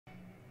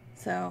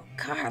So,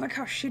 God, look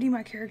how shitty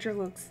my character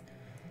looks.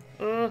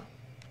 Ugh.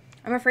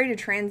 I'm afraid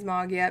to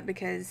transmog yet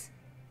because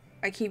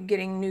I keep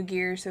getting new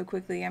gear so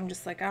quickly. I'm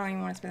just like, I don't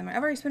even want to spend the money.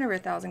 I've already spent over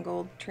 1,000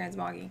 gold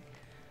transmogging.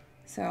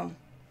 So,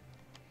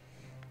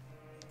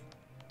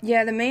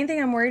 yeah, the main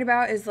thing I'm worried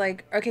about is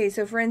like, okay,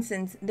 so for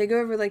instance, they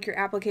go over like your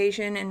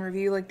application and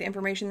review like the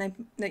information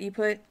that you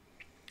put.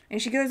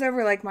 And she goes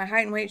over like my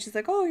height and weight. She's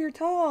like, "Oh, you're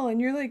tall and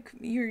you're like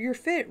you're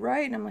fit,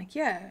 right?" And I'm like,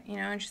 "Yeah," you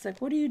know. And she's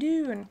like, "What do you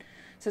do?" And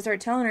so I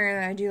started telling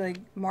her that I do like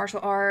martial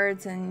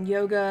arts and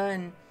yoga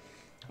and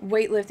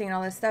weightlifting and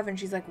all this stuff. And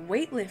she's like,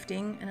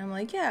 "Weightlifting?" And I'm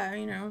like, "Yeah,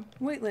 you know,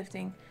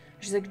 weightlifting."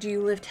 She's like, "Do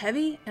you lift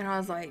heavy?" And I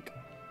was like,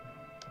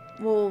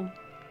 "Well,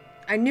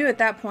 I knew at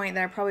that point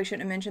that I probably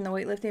shouldn't have mentioned the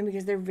weightlifting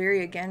because they're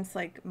very against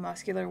like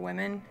muscular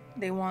women.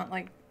 They want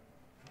like,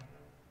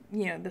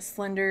 you know, the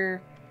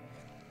slender,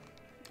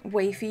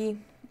 wafy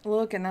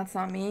look, and that's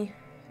not me,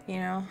 you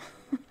know.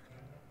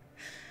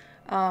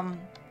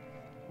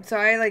 So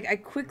I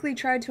quickly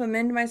tried to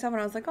amend myself,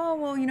 and I was like, oh,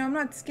 well, you know, I'm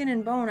not skin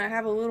and bone, I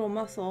have a little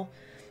muscle.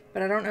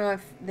 But I don't know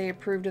if they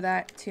approved of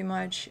that too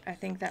much. I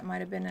think that might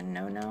have been a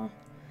no-no.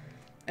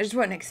 I just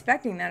wasn't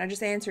expecting that. I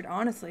just answered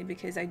honestly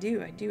because I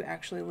do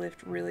actually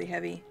lift really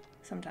heavy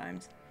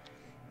sometimes.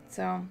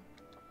 So,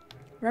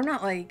 but I'm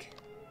not like,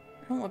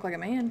 I don't look like a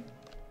man,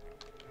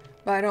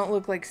 but I don't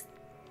look like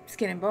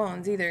skin and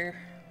bones either.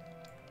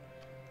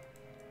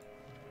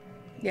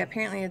 Yeah,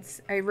 apparently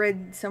I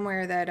read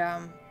somewhere that,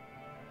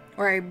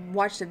 or I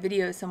watched a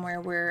video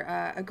somewhere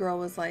where a girl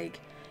was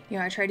like, you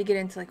know, I tried to get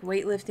into like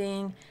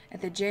weightlifting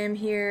at the gym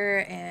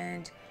here,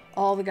 and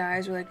all the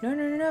guys were like, no,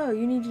 no, no, no,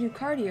 you need to do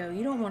cardio.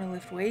 You don't want to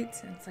lift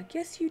weights. And it's like,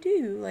 yes, you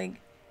do.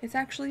 Like, it's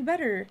actually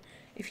better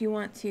if you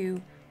want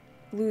to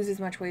lose as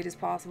much weight as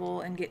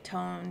possible and get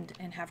toned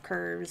and have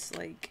curves,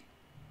 like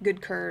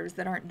good curves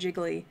that aren't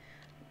jiggly.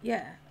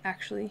 Yeah,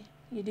 actually,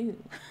 you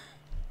do.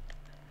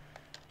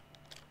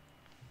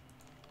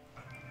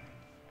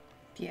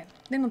 Yeah,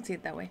 they don't see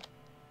it that way.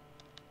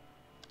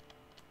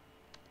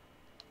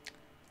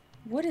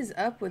 What is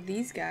up with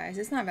these guys?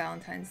 It's not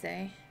Valentine's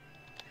Day.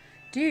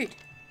 Dude,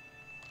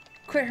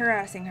 quit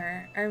harassing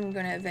her. I'm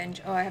gonna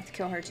avenge. Oh, I have to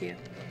kill her too.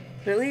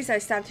 But at least I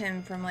stopped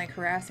him from like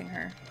harassing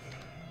her.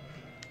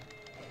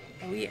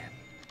 Oh yeah.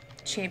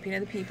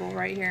 Champion of the people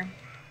right here.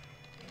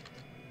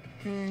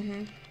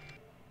 Mm-hmm.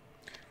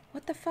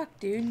 What the fuck,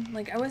 dude?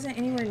 Like, I wasn't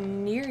anywhere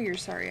near your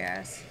sorry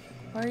ass.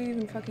 Why are you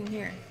even fucking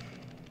here?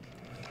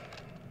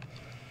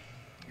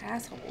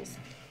 Assholes.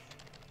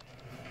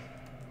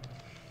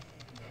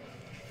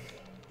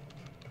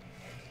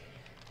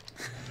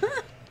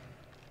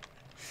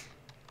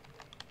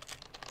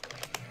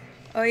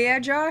 Oh yeah,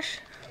 Josh?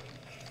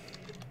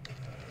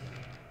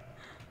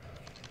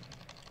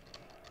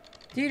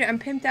 Dude, I'm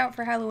pimped out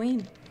for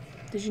Halloween.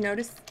 Did you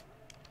notice?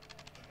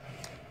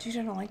 Dude,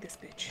 I don't like this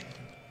bitch.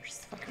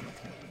 She's fucking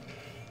with me.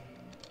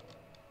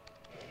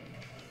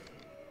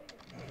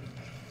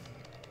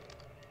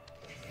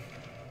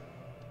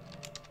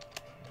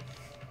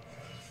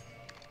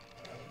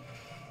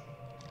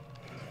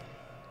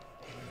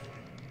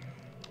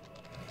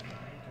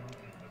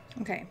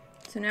 Okay,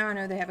 so now I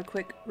know they have a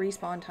quick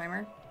respawn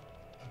timer.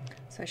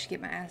 So I should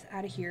get my ass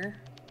out of here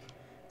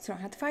so I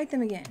don't have to fight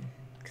them again,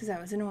 because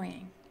that was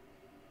annoying.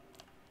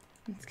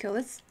 Let's kill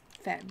this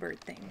fat bird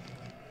thing.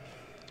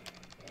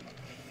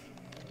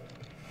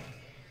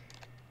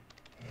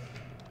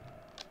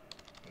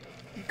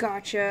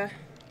 Gotcha.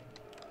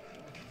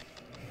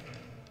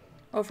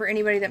 Oh, for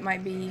anybody that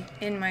might be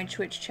in my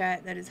Twitch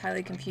chat that is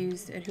highly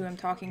confused at who I'm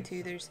talking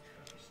to, there's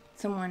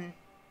someone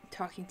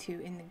talking to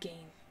in the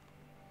game.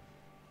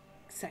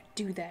 Because I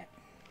do that.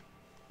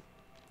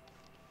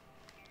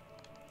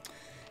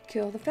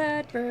 Kill the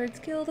fat birds,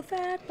 kill the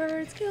fat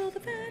birds, kill the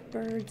fat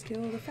birds,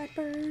 kill the fat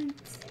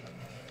birds.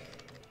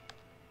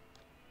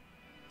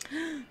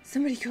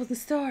 Somebody killed the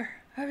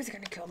star. I was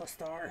gonna kill the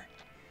star.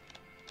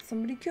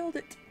 Somebody killed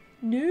it.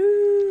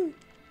 No!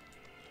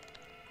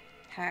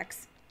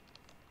 Hacks.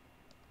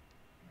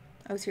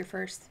 I was here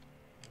first.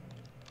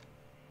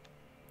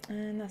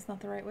 And that's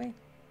not the right way.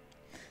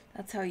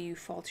 That's how you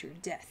fall to your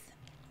death.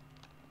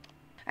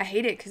 I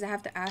hate it because I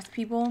have to ask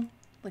people,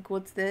 like,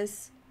 what's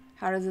this?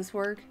 How does this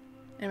work?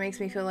 It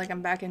makes me feel like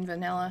I'm back in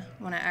vanilla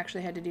when I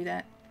actually had to do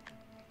that.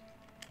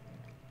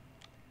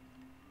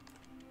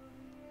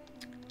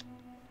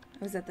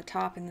 I was at the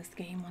top in this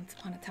game once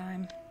upon a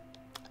time.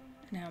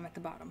 Now I'm at the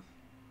bottom.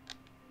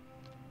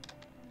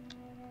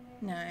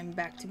 Now I'm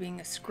back to being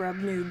a scrub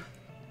noob.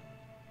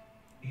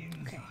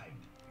 Okay.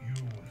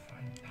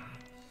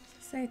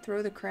 Say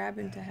throw the crab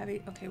into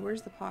heavy. Okay,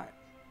 where's the pot?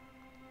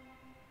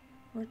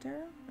 Right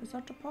there? Is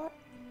that the pot?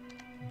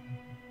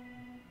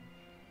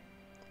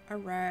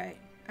 Alright.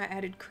 I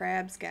added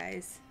crabs,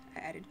 guys. I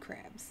added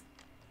crabs.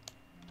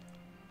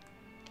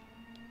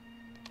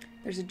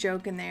 There's a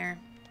joke in there.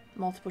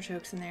 Multiple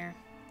jokes in there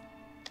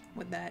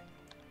with that.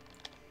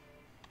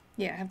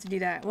 Yeah, I have to do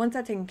that. Once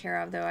that's taken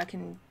care of, though, I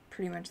can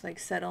pretty much like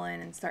settle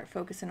in and start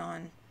focusing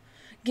on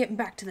getting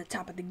back to the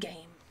top of the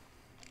game.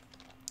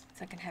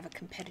 So I can have a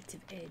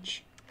competitive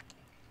edge.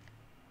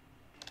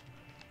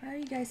 Why are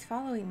you guys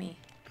following me?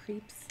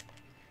 Creeps.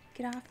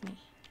 Get off me.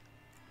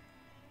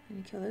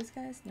 Need to kill those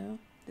guys? No.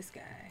 This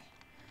guy.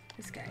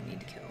 This guy I need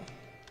to kill.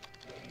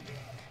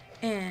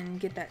 And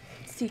get that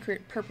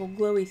secret purple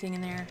glowy thing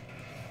in there.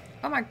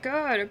 Oh my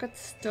god, I got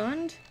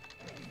stunned.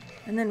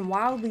 And then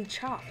wildly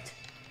chopped.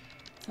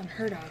 It's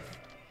unheard of.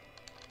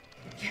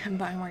 Yeah, I'm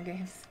buying more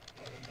games.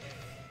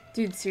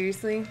 Dude,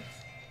 seriously?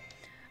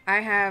 I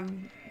have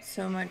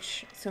so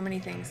many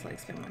things to like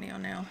spend money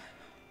on now.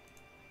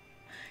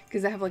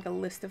 Because I have like a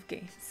list of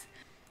games.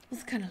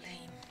 It's kind of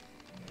lame.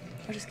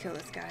 I'll just kill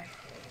this guy.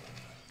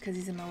 Because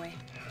he's in my way.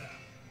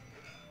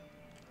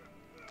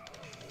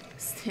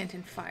 Stand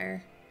in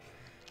fire.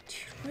 Dude,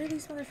 where are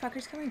these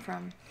motherfuckers coming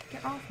from?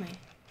 Get off me.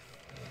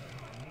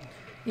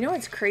 You know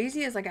what's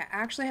crazy is like I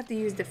actually have to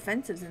use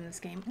defensives in this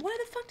game. Why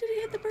the fuck did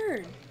it hit the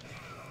bird?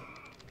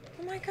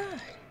 Oh my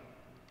god.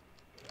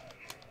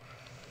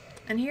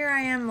 And here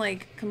I am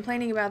like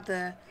complaining about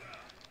the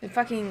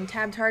fucking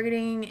tab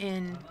targeting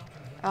in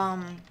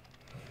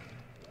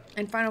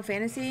Final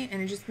Fantasy,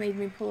 and it just made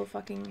me pull a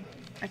fucking...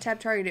 I tab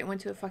targeted, it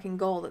went to a fucking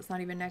goal that's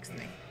not even next to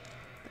me.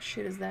 What the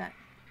shit is that?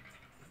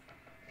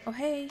 Oh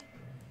hey.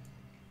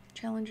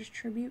 Challenger's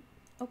Tribute.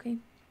 Okay.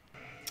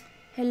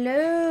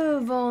 Hello,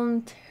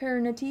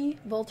 Volternity.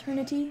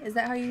 Volternity? Is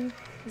that how you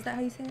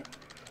say it?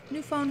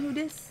 New phone, who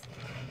dis?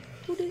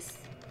 Who dis?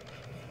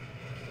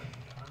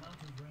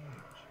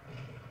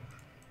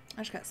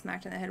 I just got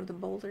smacked in the head with a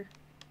boulder.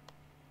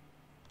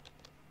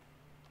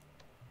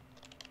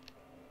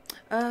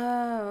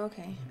 Oh,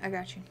 okay. I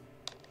got you.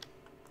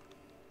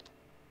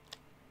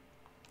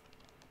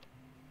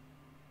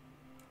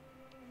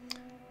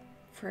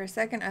 For a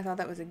second, I thought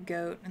that was a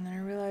goat, and then I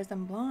realized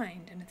I'm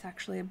blind, and it's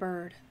actually a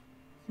bird.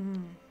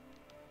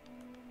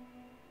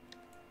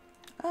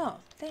 Oh,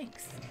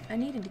 thanks. I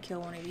needed to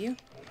kill one of you.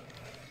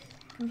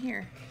 Come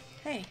here.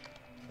 Hey,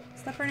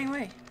 stop running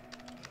away.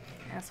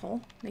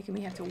 Asshole, making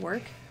me have to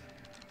work.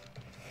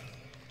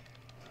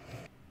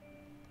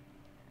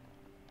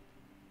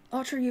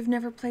 Ultra, you've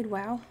never played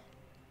WoW?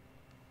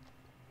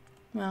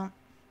 Well,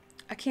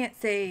 I can't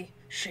say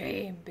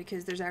shame,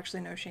 because there's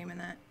actually no shame in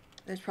that.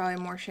 There's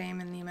probably more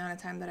shame in the amount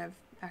of time that I've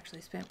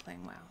actually spent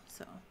playing WoW,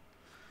 so...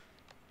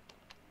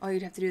 all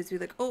you'd have to do is be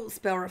like, oh,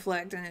 spell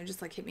reflect, and it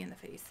just like hit me in the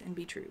face and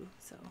be true,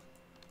 so...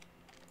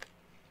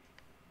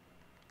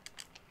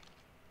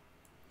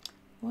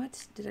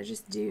 What did I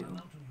just do?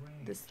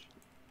 This...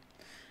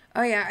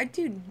 Oh yeah,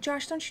 dude,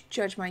 Josh, don't you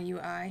judge my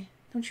UI.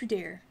 Don't you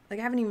dare. Like,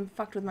 I haven't even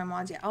fucked with my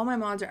mods yet. All my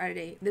mods are out of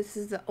date. This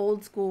is the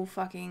old school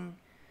fucking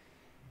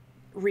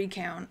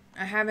recount.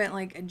 I haven't,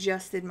 like,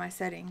 adjusted my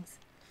settings.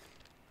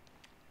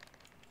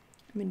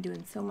 I've been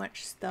doing so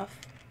much stuff.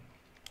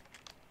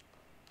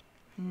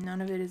 None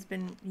of it has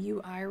been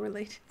UI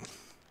related.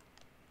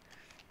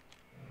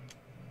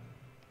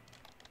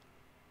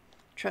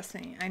 Trust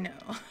me, I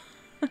know.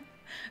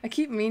 I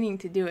keep meaning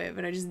to do it,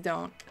 but I just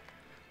don't.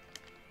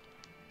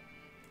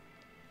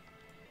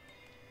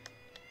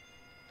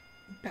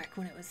 Back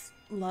when it was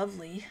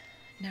lovely.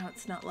 Now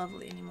it's not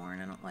lovely anymore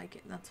and I don't like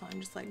it. And that's why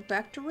I'm just like,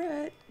 back to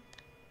Ret.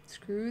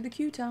 Screw the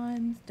queue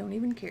times. Don't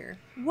even care.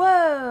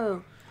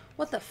 Whoa!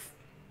 What the f...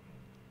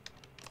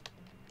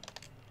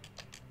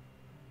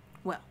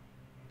 Well.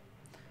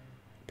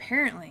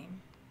 Apparently,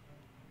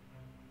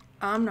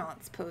 I'm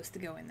not supposed to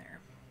go in there.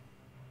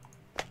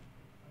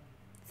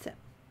 So.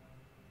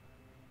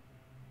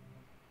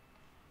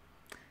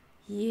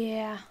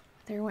 Yeah,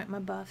 there went my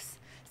buffs.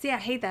 See, I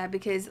hate that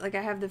because, like,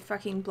 I have the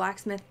fucking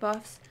blacksmith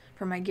buffs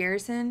from my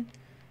garrison.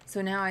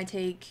 So now I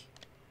take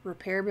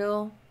repair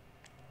bill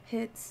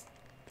hits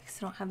because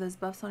I don't have those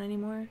buffs on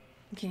anymore.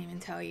 I can't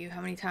even tell you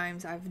how many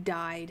times I've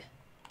died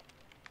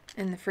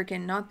in the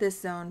freaking, not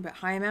this zone, but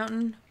High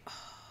Mountain.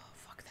 Oh,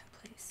 fuck that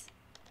place.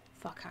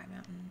 Fuck High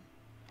Mountain.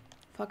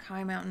 Fuck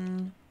High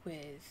Mountain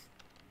with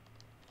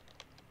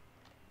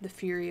the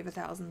fury of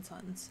 1,000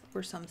 suns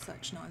or some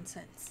such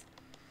nonsense.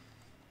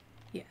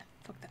 Yeah,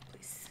 fuck that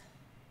place.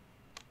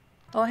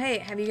 Oh hey,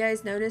 have you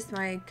guys noticed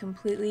my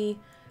completely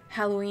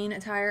Halloween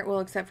attire?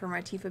 Well, except for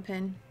my Tifa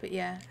pin. But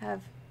yeah, I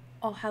have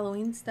all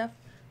Halloween stuff.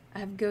 I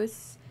have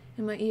ghosts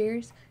in my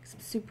ears because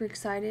I'm super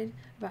excited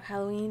about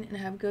Halloween. And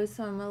I have ghosts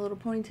on my little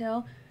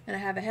ponytail. And I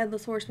have a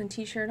Headless Horseman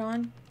t-shirt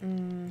on.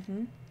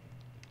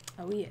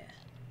 Oh yeah.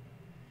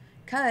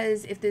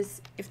 Because if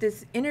this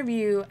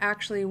interview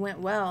actually went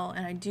well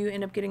and I do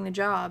end up getting the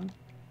job,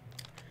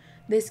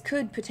 this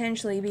could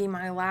potentially be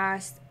my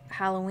last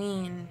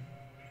Halloween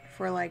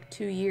for like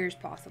 2 years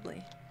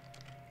possibly,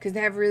 because they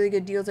have really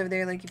good deals over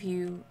there. Like if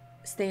you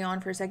stay on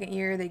for a second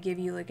year, they give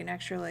you like an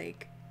extra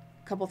like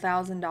couple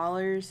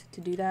 $1,000s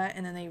to do that,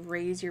 and then they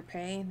raise your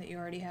pay that you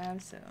already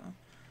have, so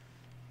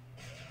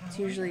it's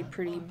usually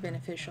pretty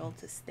beneficial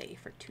to stay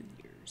for 2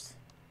 years.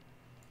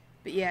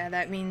 But yeah,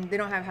 that means they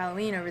don't have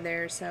Halloween over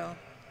there, so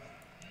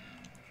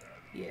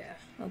yeah,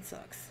 that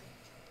sucks.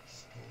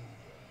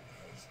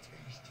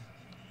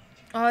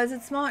 Oh, is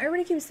it small?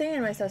 Everybody keeps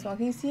saying my stuff's small.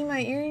 Can you see my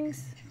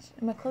earrings?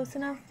 Am I close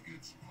enough?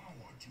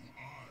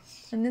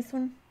 And this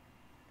one?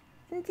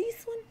 And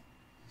this one?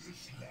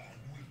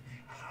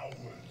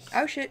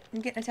 Oh shit,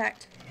 I'm getting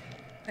attacked.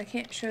 I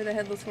can't show the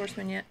Headless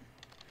Horseman yet.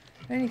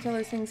 Do I need to kill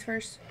those things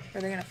first? Or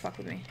are they gonna fuck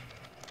with me?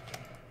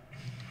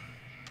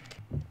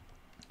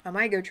 I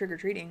might go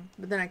trick-or-treating,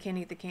 but then I can't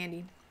eat the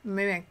candy.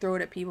 Maybe I can throw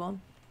it at people.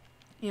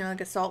 You know,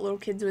 like assault little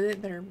kids with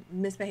it that are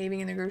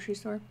misbehaving in the grocery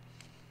store.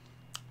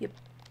 Yep.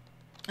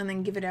 And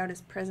then give it out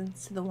as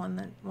presents to the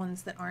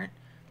ones that aren't.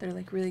 That are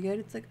like really good.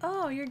 It's like,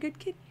 oh, you're a good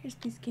kid. Here's a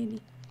piece of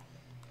candy.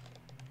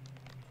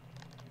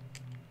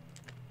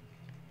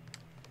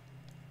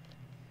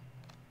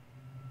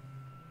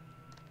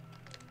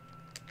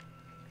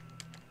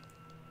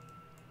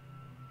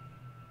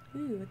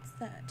 Ooh, what's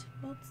that?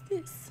 What's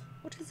this?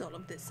 What is all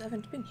of this? I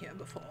haven't been here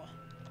before.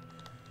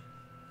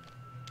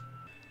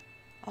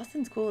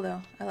 Austin's cool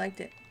though. I liked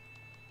it.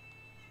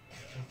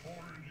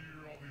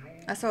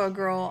 I saw a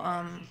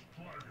girl,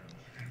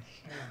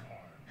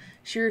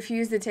 she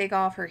refused to take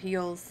off her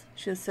heels.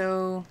 She was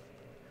so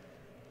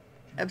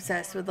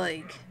obsessed with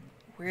like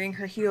wearing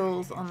her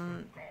heels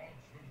on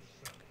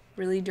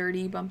really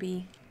dirty,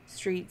 bumpy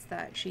streets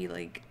that she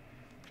like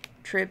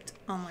tripped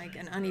on like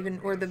an uneven,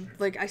 or the,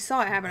 like, I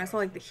saw it happen. I saw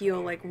like the heel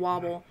like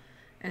wobble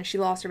and she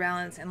lost her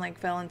balance and like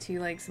fell into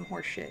like some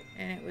horse shit,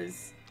 and it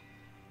was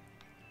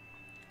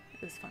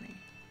funny.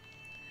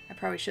 I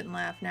probably shouldn't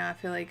laugh now. I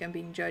feel like I'm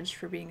being judged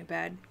for being a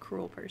bad,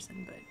 cruel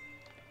person, but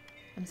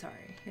I'm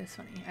sorry. It was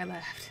funny. I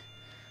laughed.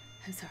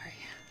 I'm sorry.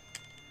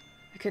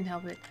 I couldn't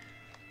help it.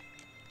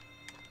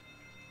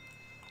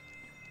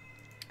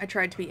 I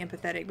tried to be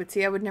empathetic, but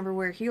see, I would never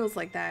wear heels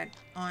like that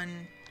on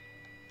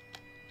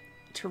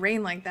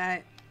terrain like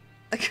that.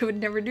 Like, I would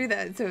never do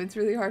that, so it's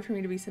really hard for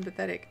me to be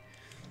sympathetic.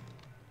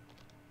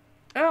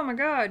 Oh my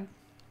god.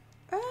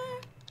 Ah!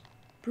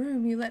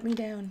 Broom, you let me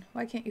down.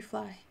 Why can't you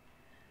fly?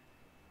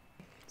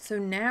 So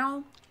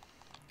now,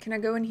 can I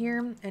go in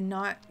here and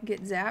not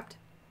get zapped?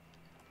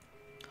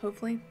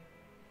 Hopefully.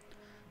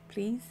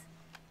 Please.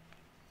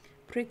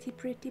 Pretty,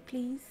 pretty,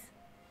 please.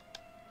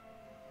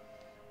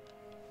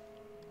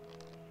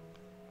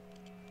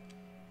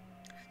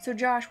 So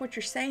Josh, what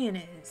you're saying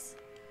is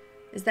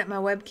that my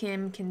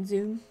webcam can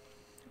zoom,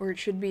 or it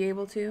should be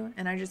able to,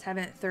 and I just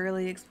haven't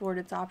thoroughly explored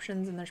its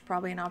options, and there's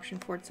probably an option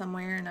for it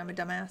somewhere, and I'm a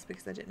dumbass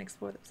because I didn't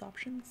explore those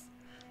options.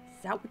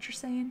 Is that what you're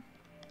saying?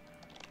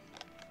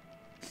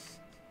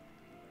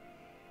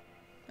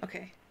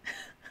 Okay.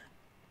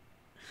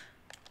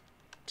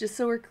 Just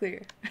so we're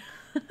clear.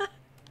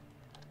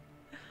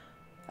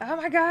 Oh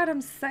my god,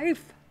 I'm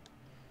safe.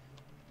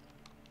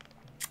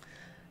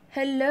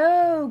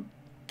 Hello,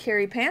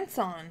 Carry Pants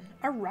On.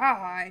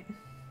 Alright.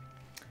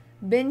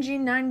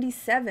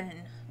 Benji97.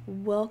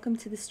 Welcome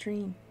to the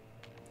stream.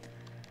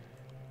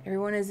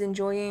 Everyone is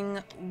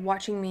enjoying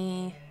watching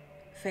me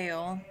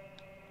fail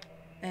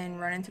and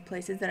run into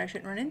places that I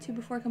shouldn't run into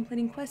before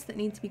completing quests that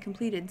need to be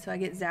completed, so I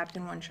get zapped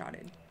and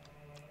one-shotted.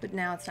 But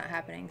now it's not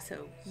happening,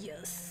 so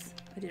yes,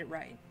 I did it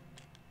right.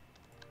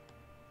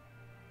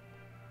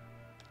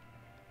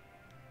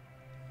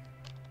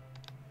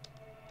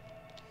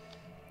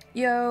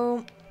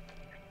 Yo,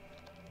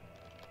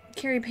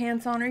 Carry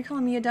Pants On, are you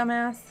calling me a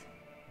dumbass?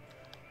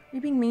 Are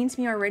you being mean to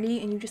me already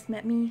and you just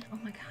met me? Oh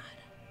my god.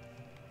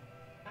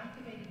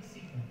 Activating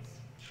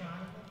sequence. Trial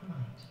of Might.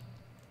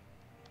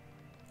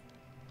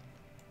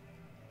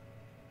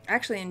 I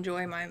actually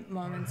enjoy my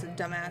moments of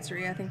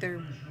dumbassery. I think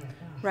they're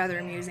rather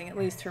amusing, at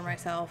least for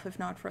myself, if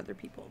not for other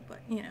people. But,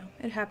 you know,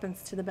 it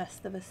happens to the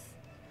best of us.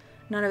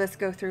 None of us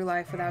go through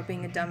life without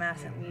being a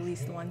dumbass at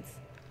least once.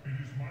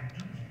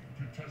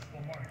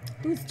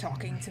 Who's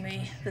talking to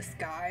me? This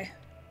guy.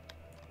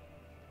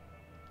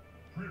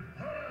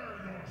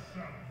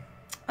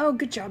 Oh,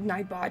 good job,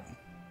 Nightbot.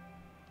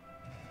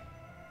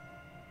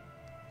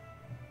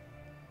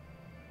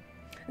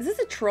 Is this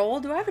a troll?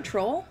 Do I have a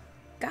troll?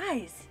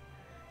 Guys,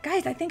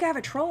 I think I have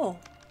a troll.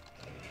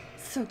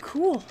 So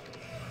cool.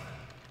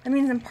 That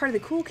means I'm part of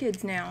the cool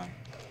kids now.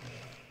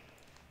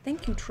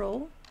 Thank you,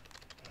 troll.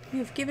 You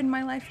have given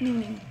my life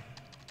meaning.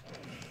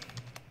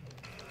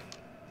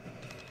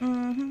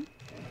 Mm-hmm.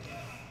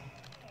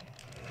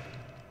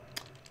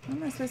 What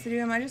am I supposed to do?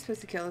 Am I just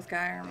supposed to kill this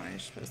guy, or am I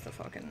just supposed to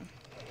fucking...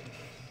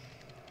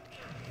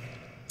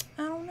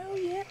 I don't know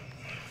yet.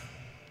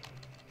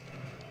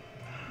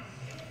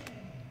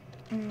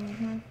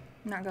 Mm-hmm.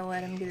 Not gonna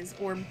let him get his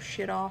orb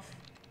shit off.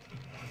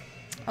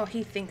 Oh,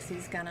 he thinks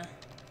he's gonna.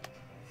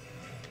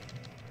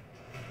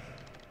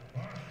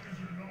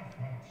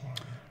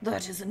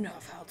 That is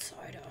enough,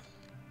 outsider.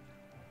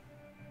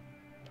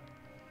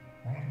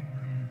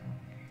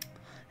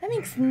 That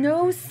makes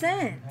no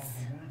sense.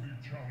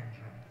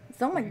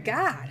 Oh my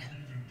god.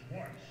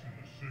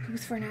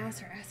 Boobs for an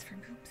ass or ass for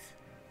boobs?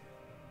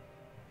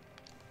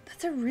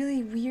 That's a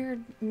really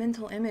weird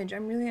mental image.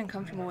 I'm really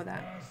uncomfortable with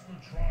that.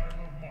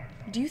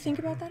 Do you think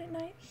about that at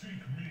night?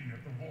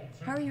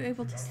 How are you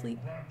able to sleep?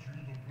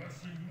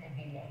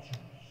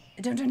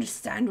 I don't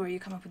understand where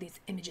you come up with these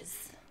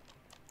images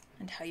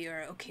and how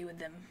you're okay with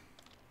them.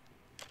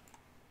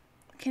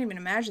 I can't even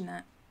imagine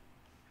that.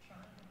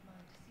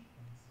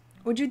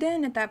 Would you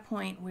then at that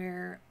point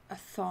wear a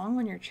thong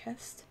on your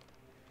chest?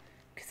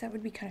 Because that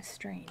would be kind of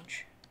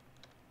strange.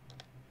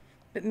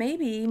 but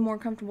maybe more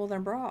comfortable than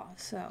a bra,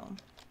 so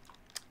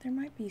there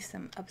might be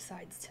some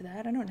upsides to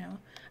that. I don't know.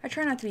 I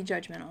try not to be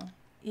judgmental,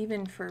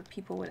 even for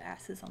people with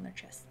asses on their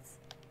chests.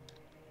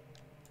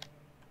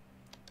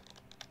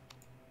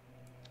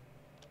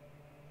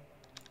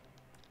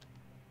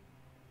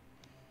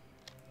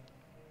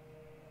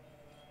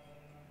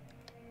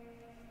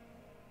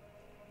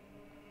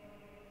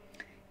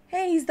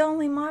 Hey, he's the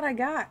only mod I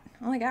got.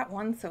 I only got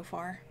one so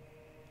far.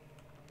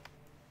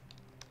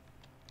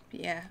 But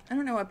yeah, I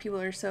don't know why people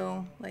are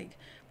so, like,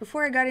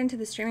 before I got into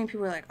the streaming,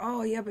 people were like,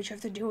 oh yeah, but you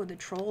have to deal with the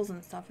trolls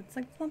and stuff. It's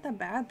like, it's not that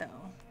bad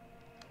though.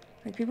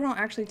 Like, people don't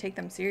actually take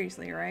them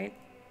seriously, right?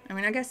 I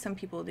mean, I guess some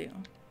people do.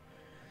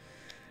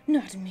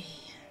 Not me.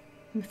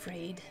 I'm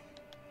afraid.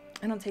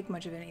 I don't take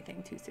much of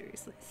anything too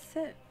seriously.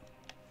 Sit.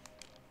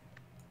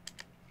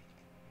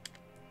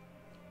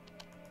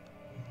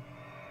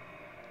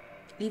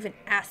 Even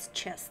ass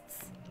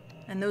chests.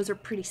 And those are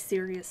pretty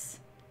serious.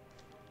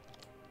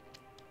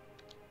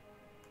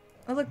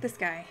 Oh, look, this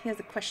guy. He has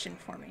a question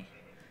for me.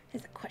 He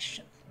has a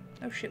question.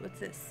 Oh shit, what's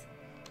this?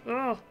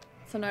 Oh,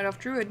 it's a Night Elf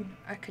Druid.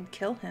 I could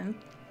kill him.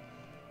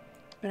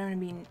 But I'm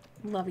gonna be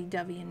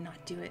lovey-dovey and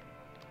not do it.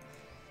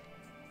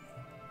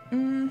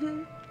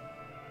 Mm-hmm.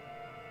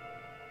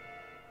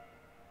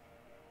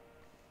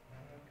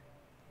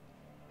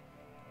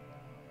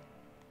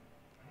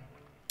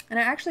 And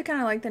I actually kind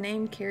of like the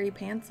name Carry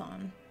Pants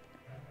On.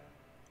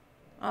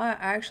 I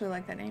actually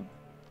like that name.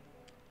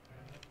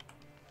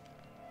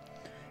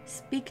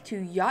 Speak to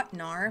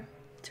Yotnar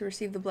to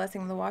receive the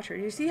blessing of the Watcher.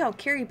 You see how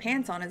Carry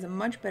Pants On is a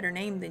much better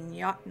name than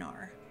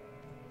Yotnar.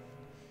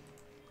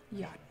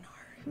 Yotnar.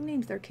 Who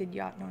names their kid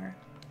Yotnar?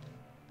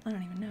 I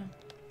don't even know.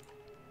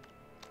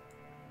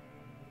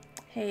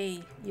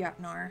 Hey,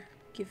 Yotnar,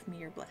 give me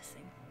your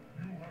blessing.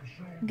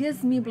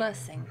 Give me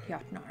blessing,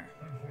 Yotnar.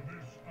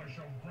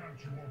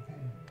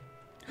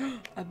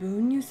 A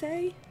boon, you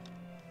say?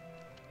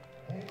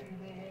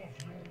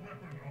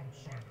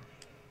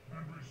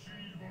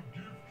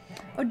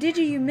 Oh, did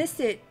you? You missed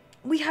it.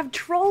 We have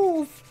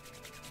trolls.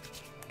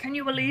 Can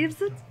you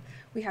believe it?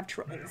 We have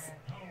trolls.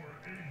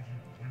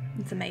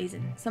 It's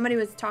amazing. Somebody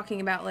was talking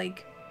about,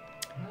 like,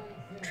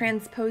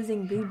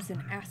 transposing boobs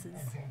and asses.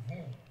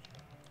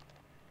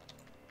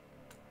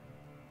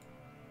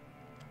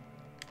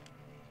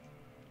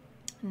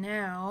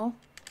 Now,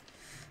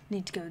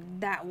 need to go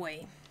that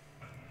way.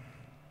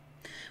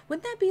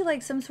 Wouldn't that be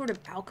like some sort of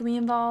alchemy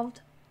involved?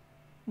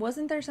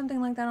 Wasn't there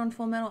something like that on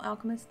Full Metal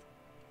Alchemist?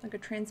 Like a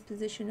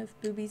transposition of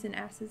boobies and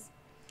asses?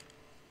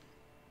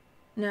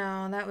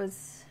 No, that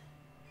was...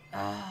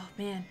 Oh,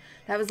 man.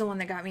 That was the one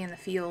that got me in the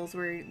feels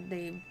where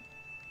they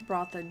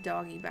brought the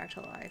doggy back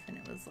to life and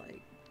it was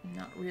like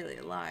not really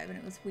alive and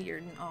it was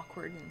weird and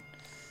awkward and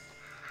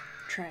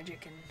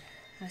tragic and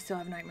I still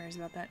have nightmares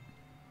about that.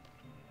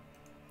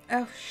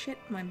 Oh shit,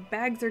 my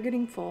bags are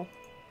getting full.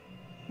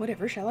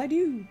 Whatever shall I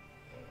do?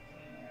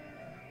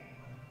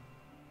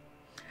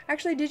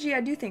 Actually, Digi,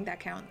 I do think that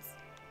counts.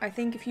 I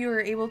think if you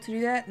are able to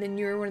do that, then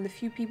you're one of the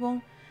few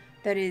people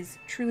that is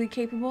truly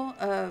capable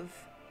of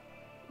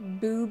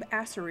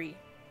boobassery.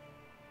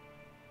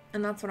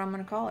 And that's what I'm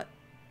going to call it.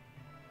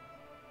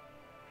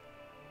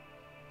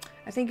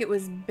 I think it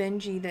was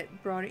Benji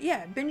that brought it.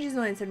 Yeah, Benji's the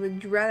one that said,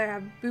 would you rather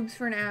have boobs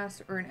for an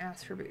ass or an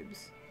ass for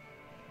boobs?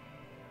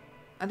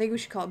 I think we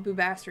should call it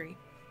boobassery.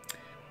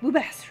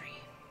 Boobassery.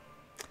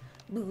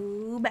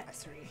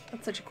 Boobassery.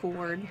 That's such a cool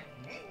word.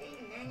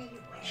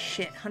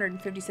 Shit,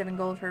 157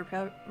 gold for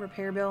a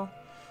repair bill.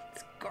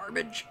 It's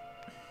garbage.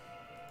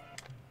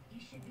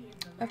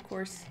 Of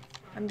course.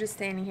 I'm just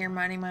standing here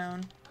minding my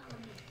own.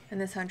 And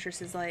this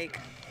huntress is like,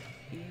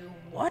 you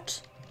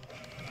what?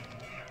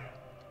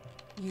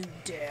 You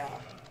dare.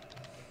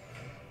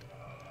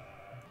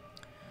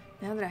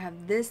 Now that I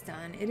have this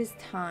done, it is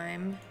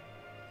time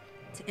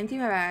to empty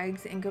my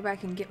bags and go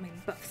back and get my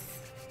buffs.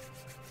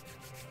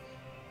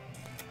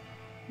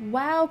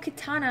 Wow,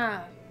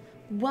 Katana!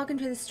 Welcome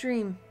to the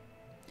stream.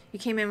 You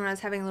came in when I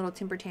was having a little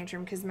temper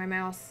tantrum because my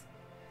mouse,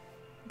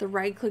 the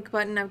right click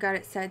button, I've got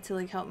it set to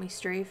like help me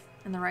strafe,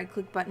 and the right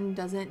click button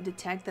doesn't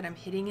detect that I'm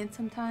hitting it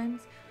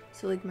sometimes.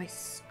 So like my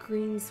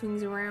screen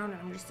swings around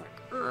and I'm just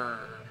like, urgh.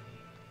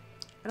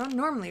 I don't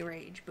normally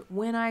rage, but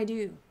when I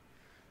do,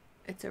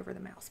 it's over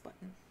the mouse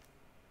button.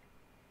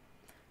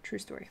 True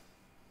story.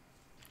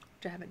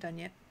 Which I haven't done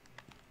yet.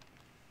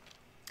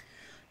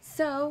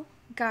 So,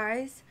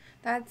 guys,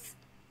 that's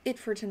it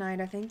for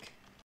tonight, I think.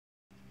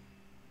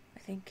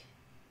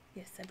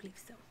 Yes, I believe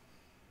so.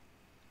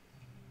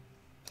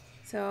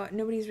 So,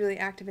 nobody's really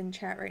active in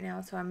chat right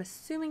now, so I'm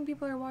assuming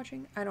people are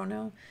watching. I don't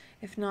know.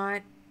 If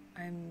not,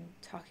 I'm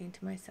talking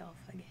to myself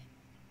again.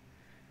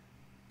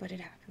 But it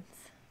happens.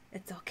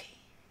 It's okay.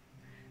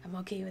 I'm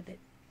okay with it.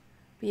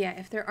 But yeah,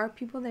 if there are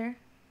people there,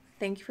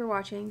 thank you for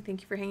watching.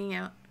 Thank you for hanging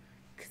out.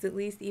 Because at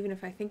least, even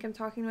if I think I'm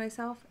talking to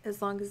myself,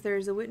 as long as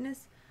there's a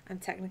witness, I'm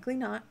technically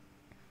not.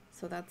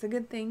 So that's a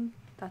good thing.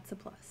 That's a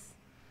plus.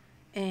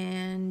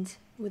 And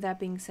with that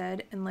being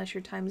said, unless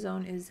your time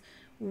zone is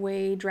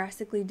way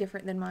drastically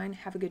different than mine,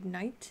 have a good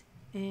night.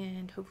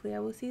 And hopefully I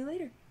will see you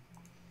later.